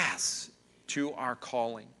 yes to our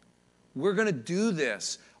calling. We're going to do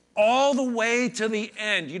this all the way to the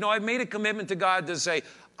end. You know, I've made a commitment to God to say,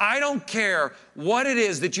 I don't care what it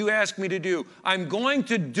is that you ask me to do. I'm going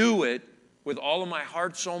to do it with all of my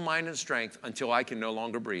heart, soul, mind, and strength until I can no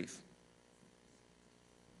longer breathe.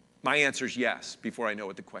 My answer is yes, before I know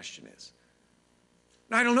what the question is.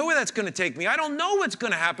 I don't know where that's going to take me. I don't know what's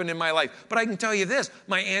going to happen in my life. But I can tell you this,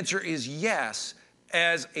 my answer is yes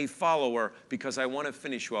as a follower because I want to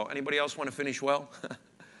finish well. Anybody else want to finish well?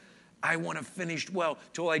 I want to finish well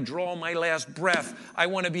till I draw my last breath. I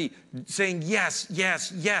want to be saying yes,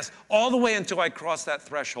 yes, yes, all the way until I cross that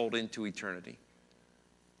threshold into eternity.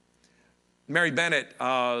 Mary Bennett,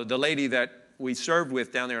 the lady that we served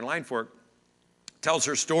with down there in Line Fork, tells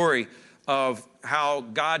her story of how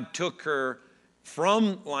God took her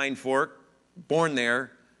from Line Fork, born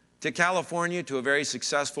there, to California, to a very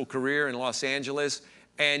successful career in Los Angeles,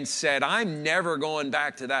 and said, I'm never going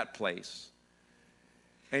back to that place.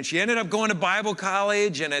 And she ended up going to Bible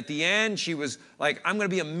college, and at the end, she was like, I'm going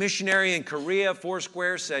to be a missionary in Korea.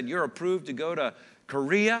 Foursquare said, you're approved to go to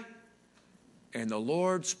Korea. And the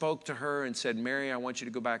Lord spoke to her and said, Mary, I want you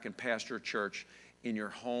to go back and pastor a church in your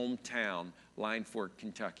hometown, Line Fork,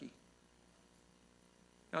 Kentucky.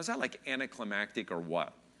 Now, is that like anticlimactic or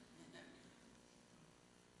what?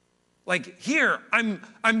 Like, here, I'm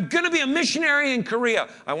going to be a missionary in Korea.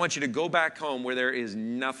 I want you to go back home where there is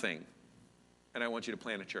nothing, and I want you to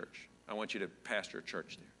plant a church. I want you to pastor a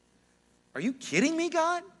church there. Are you kidding me,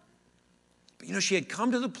 God? But you know, she had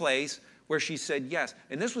come to the place where she said yes.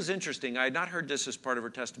 And this was interesting. I had not heard this as part of her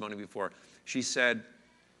testimony before. She said,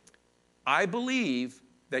 I believe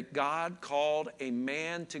that God called a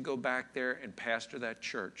man to go back there and pastor that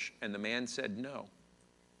church. And the man said no.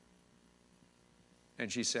 And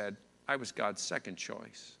she said, I was God's second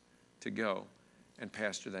choice to go and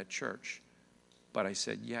pastor that church. But I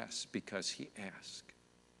said yes because he asked.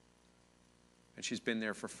 And she's been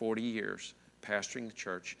there for 40 years, pastoring the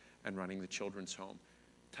church and running the children's home,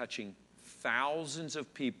 touching thousands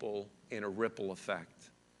of people in a ripple effect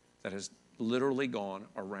that has literally gone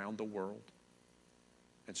around the world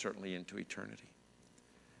and certainly into eternity.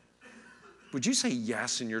 Would you say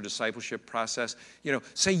yes in your discipleship process? You know,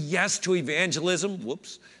 say yes to evangelism.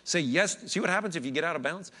 Whoops. Say yes. See what happens if you get out of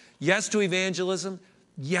bounds? Yes to evangelism.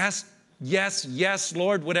 Yes, yes, yes,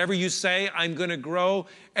 Lord, whatever you say, I'm going to grow.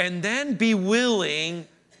 And then be willing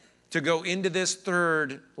to go into this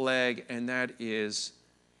third leg, and that is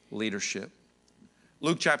leadership.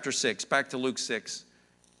 Luke chapter 6, back to Luke 6,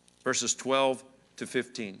 verses 12 to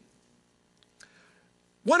 15.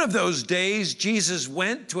 One of those days, Jesus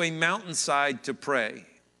went to a mountainside to pray,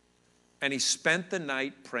 and he spent the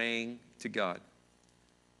night praying to God.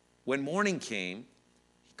 When morning came,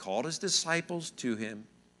 he called his disciples to him,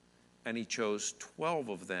 and he chose 12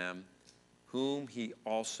 of them, whom he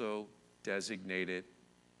also designated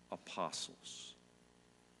apostles.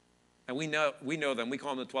 And we know them. We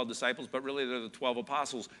call them the 12 disciples, but really they're the 12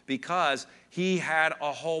 apostles because he had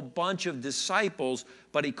a whole bunch of disciples,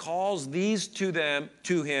 but he calls these to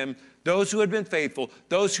him, those who had been faithful,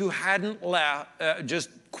 those who hadn't just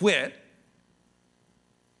quit.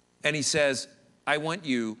 And he says, I want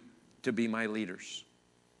you to be my leaders.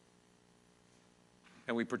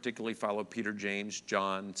 And we particularly followed Peter, James,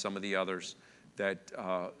 John, some of the others that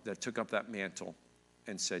took up that mantle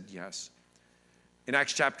and said yes. In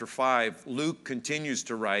Acts chapter 5, Luke continues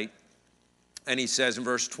to write, and he says in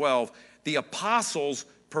verse 12, the apostles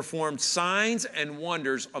performed signs and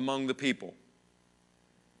wonders among the people.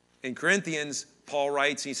 In Corinthians, Paul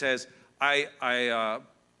writes, he says, I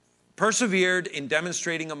persevered in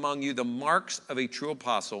demonstrating among you the marks of a true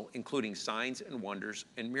apostle, including signs and wonders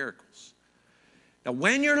and miracles. Now,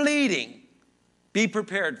 when you're leading, be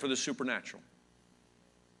prepared for the supernatural.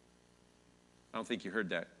 I don't think you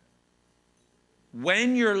heard that.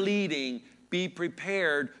 When you're leading, be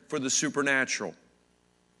prepared for the supernatural.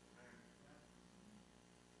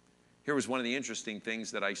 Here was one of the interesting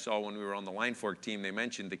things that I saw when we were on the Line Fork team. They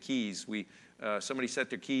mentioned the keys. Somebody set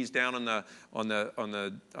their keys down on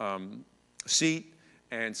the seat,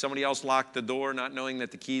 and somebody else locked the door, not knowing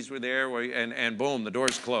that the keys were there, and boom, the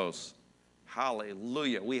door's closed.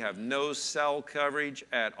 Hallelujah. We have no cell coverage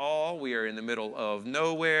at all. We are in the middle of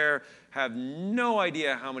nowhere. Have no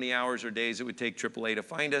idea how many hours or days it would take AAA to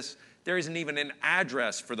find us. There isn't even an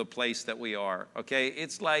address for the place that we are, okay?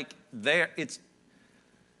 It's like there,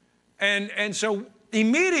 and so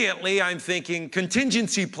immediately I'm thinking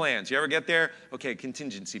contingency plans. You ever get there? Okay,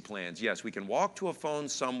 contingency plans. Yes, we can walk to a phone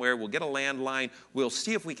somewhere. We'll get a landline. We'll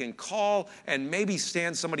see if we can call and maybe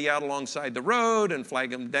stand somebody out alongside the road and flag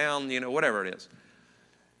them down, whatever it is.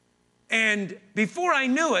 And before I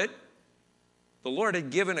knew it, the Lord had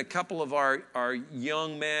given a couple of our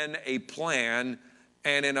young men a plan,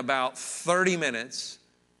 and in about 30 minutes,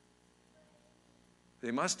 they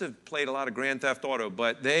must have played a lot of Grand Theft Auto,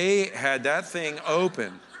 but they had that thing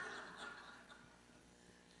open.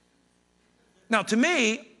 Now, to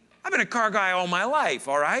me, I've been a car guy all my life,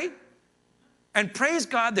 all right? And praise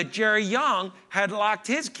God that Jerry Young had locked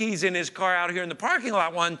his keys in his car out here in the parking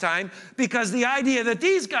lot one time, because the idea that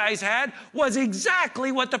these guys had was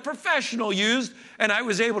exactly what the professional used. And I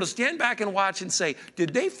was able to stand back and watch and say,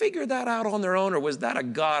 did they figure that out on their own, or was that a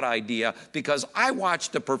God idea? Because I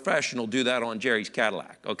watched the professional do that on Jerry's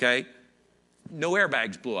Cadillac, okay? No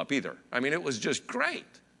airbags blew up either. I mean, it was just great.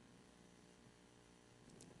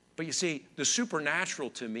 But you see, the supernatural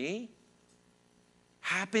to me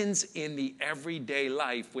happens in the everyday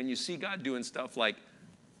life when you see God doing stuff like,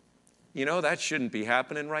 that shouldn't be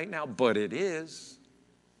happening right now, but it is.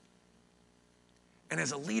 And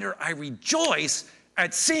as a leader, I rejoice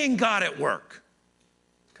at seeing God at work.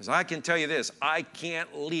 Because I can tell you this, I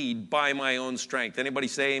can't lead by my own strength. Anybody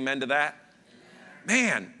say amen to that?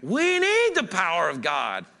 Man, we need the power of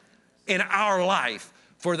God in our life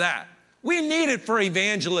for that. We need it for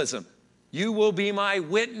evangelism. You will be my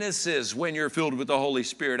witnesses when you're filled with the Holy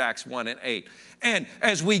Spirit, Acts 1 and 8. And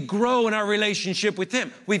as we grow in our relationship with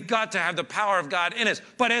Him, we've got to have the power of God in us.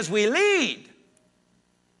 But as we lead,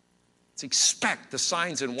 Let's expect the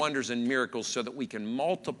signs and wonders and miracles so that we can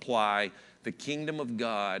multiply the kingdom of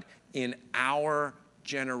God in our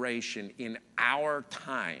generation, in our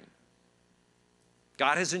time.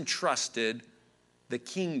 God has entrusted the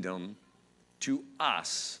kingdom to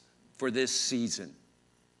us for this season.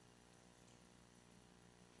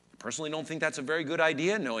 I personally don't think that's a very good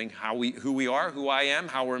idea, knowing who we are, who I am,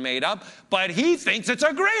 how we're made up, but he thinks it's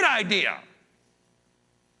a great idea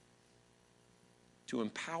to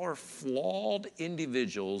empower flawed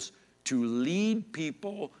individuals to lead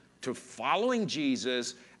people to following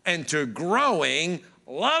Jesus and to growing.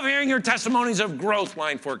 Love hearing your testimonies of growth,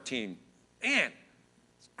 Line Fork team. Man,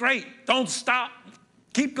 it's great. Don't stop.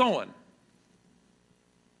 Keep going.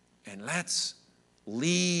 And let's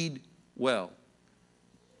lead well.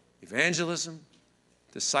 Evangelism,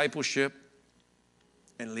 discipleship,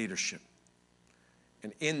 and leadership.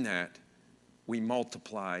 And in that, we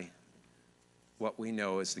multiply what we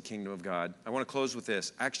know as the kingdom of God. I want to close with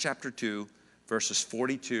this. Acts chapter 2, verses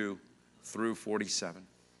 42 through 47.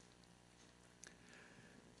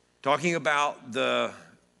 Talking about the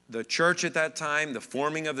church at that time, the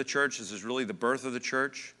forming of the church. This is really the birth of the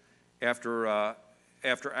church after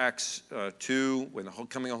Acts 2, when the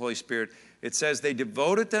coming of the Holy Spirit. It says, they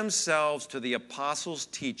devoted themselves to the apostles'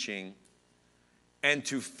 teaching and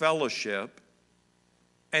to fellowship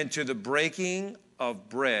and to the breaking of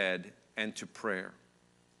bread and to prayer.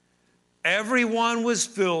 Everyone was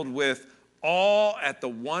filled with awe at the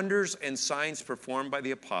wonders and signs performed by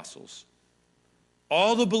the apostles.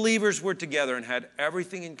 All the believers were together and had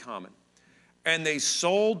everything in common. And they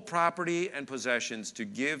sold property and possessions to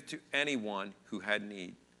give to anyone who had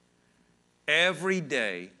need. Every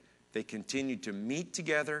day they continued to meet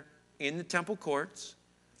together in the temple courts.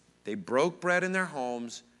 They broke bread in their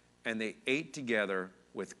homes, and they ate together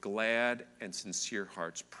with glad and sincere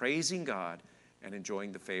hearts, praising God and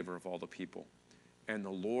enjoying the favor of all the people. And the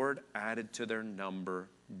Lord added to their number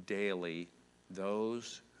daily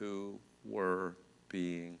those who were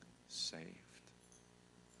being saved.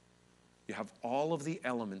 You have all of the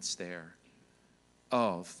elements there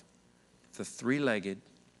of the three-legged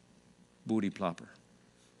booty plopper.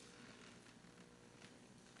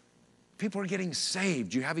 People are getting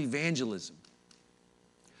saved. You have evangelism.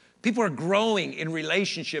 People are growing in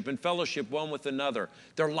relationship and fellowship one with another.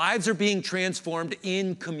 Their lives are being transformed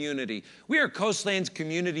in community. We are Coastlands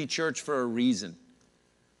Community Church for a reason,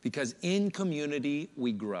 because in community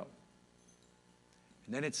we grow.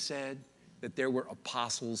 And then it said that there were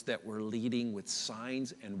apostles that were leading with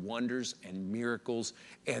signs and wonders and miracles.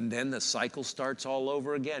 And then the cycle starts all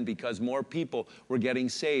over again, because more people were getting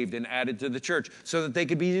saved and added to the church so that they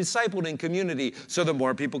could be discipled in community, so that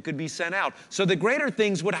more people could be sent out, so that greater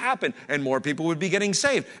things would happen and more people would be getting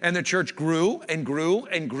saved. And the church grew and grew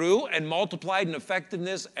and grew and multiplied in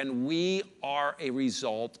effectiveness, and we are a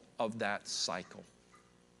result of that cycle.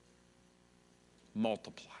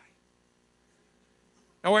 Multiply.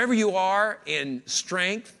 Now, wherever you are in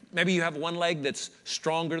strength, maybe you have one leg that's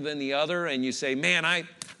stronger than the other, and you say, man,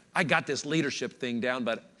 I got this leadership thing down,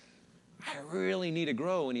 but I really need to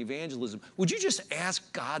grow in evangelism. Would you just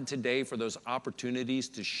ask God today for those opportunities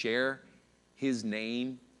to share his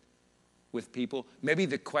name with people? Maybe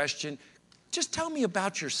the question, just tell me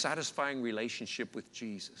about your satisfying relationship with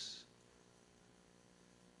Jesus.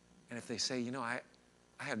 And if they say, I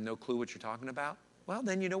have no clue what you're talking about, well,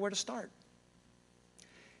 then you know where to start.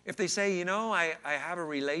 If they say, I have a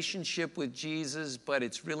relationship with Jesus, but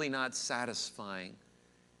it's really not satisfying,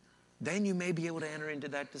 then you may be able to enter into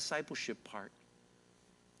that discipleship part.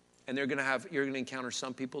 And you're going to encounter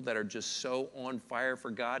some people that are just so on fire for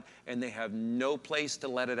God, and they have no place to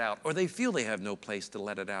let it out, or they feel they have no place to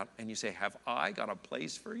let it out. And you say, have I got a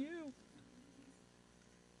place for you?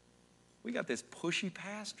 We got this pushy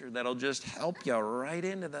pastor that'll just help you right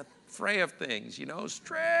into the fray of things,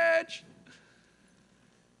 stretch.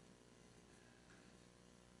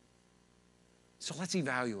 So let's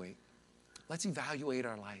evaluate. Let's evaluate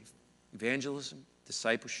our life. Evangelism,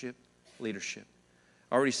 discipleship, leadership.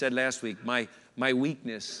 I already said last week, my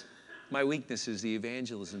weakness is the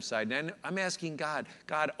evangelism side. And I'm asking God,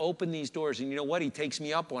 open these doors. And you know what? He takes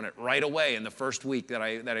me up on it right away in the first week that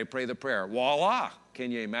I pray the prayer. Voila! Can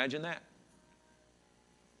you imagine that?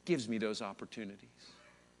 Gives me those opportunities.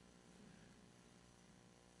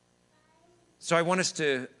 So I want us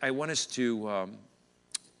to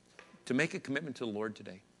make a commitment to the Lord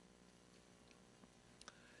today.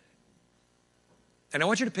 And I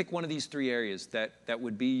want you to pick one of these three areas that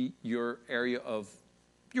would be your area of,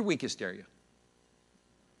 your weakest area.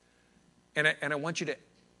 And I want you to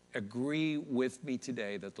agree with me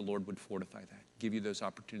today that the Lord would fortify that, give you those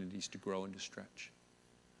opportunities to grow and to stretch.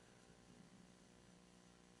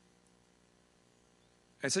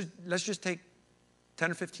 And so let's just take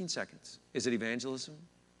 10 or 15 seconds. Is it evangelism?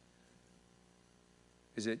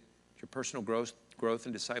 Is it your personal growth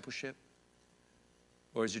and discipleship?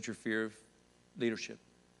 Or is it your fear of leadership?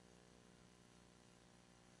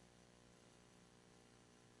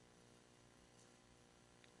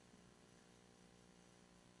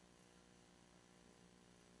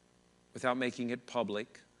 Without making it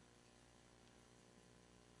public,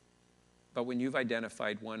 but when you've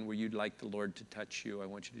identified one where you'd like the Lord to touch you, I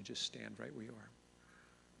want you to just stand right where you are.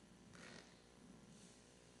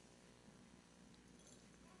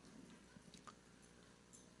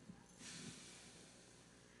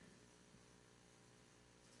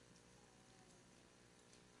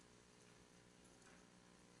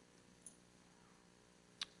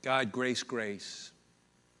 God, grace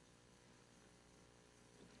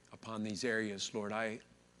upon these areas, Lord. I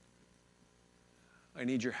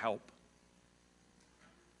need your help.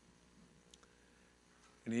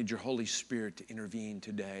 I need your Holy Spirit to intervene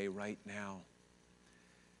today, right now.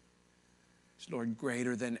 Lord,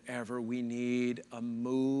 greater than ever, we need a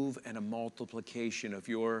move and a multiplication of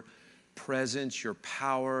your presence, your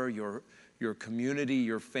power, your community,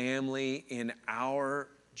 your family in our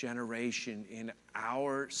generation, in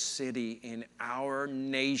our city, in our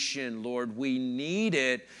nation. Lord, we need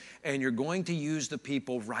it, and you're going to use the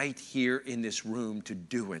people right here in this room to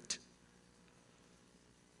do it.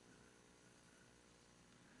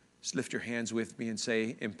 Just lift your hands with me and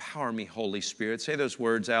say, empower me, Holy Spirit. Say those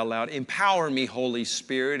words out loud. Empower me, Holy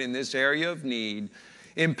Spirit, in this area of need.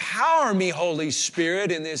 Empower me, Holy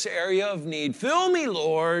Spirit, in this area of need. Fill me,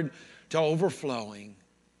 Lord, to overflowing.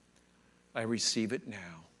 I receive it now.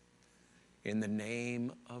 In the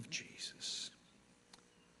name of Jesus.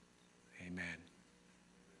 Amen.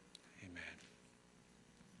 Amen.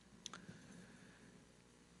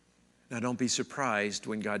 Now don't be surprised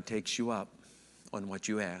when God takes you up on what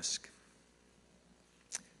you ask,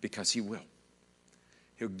 because He will.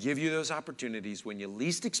 He'll give you those opportunities when you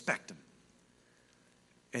least expect them.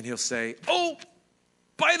 And He'll say, oh,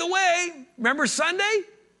 by the way, remember Sunday?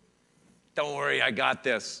 Don't worry, I got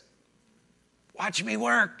this. Watch me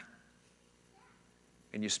work.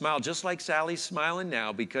 And you smile just like Sally's smiling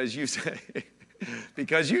now, because you say,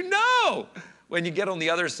 because you know when you get on the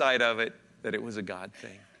other side of it that it was a God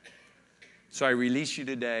thing. So I release you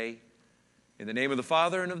today in the name of the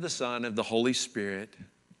Father and of the Son and of the Holy Spirit.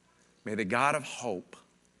 May the God of hope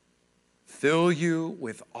fill you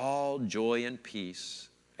with all joy and peace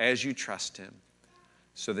as you trust Him,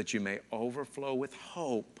 so that you may overflow with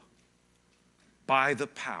hope by the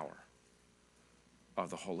power of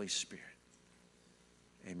the Holy Spirit.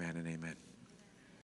 Amen and amen.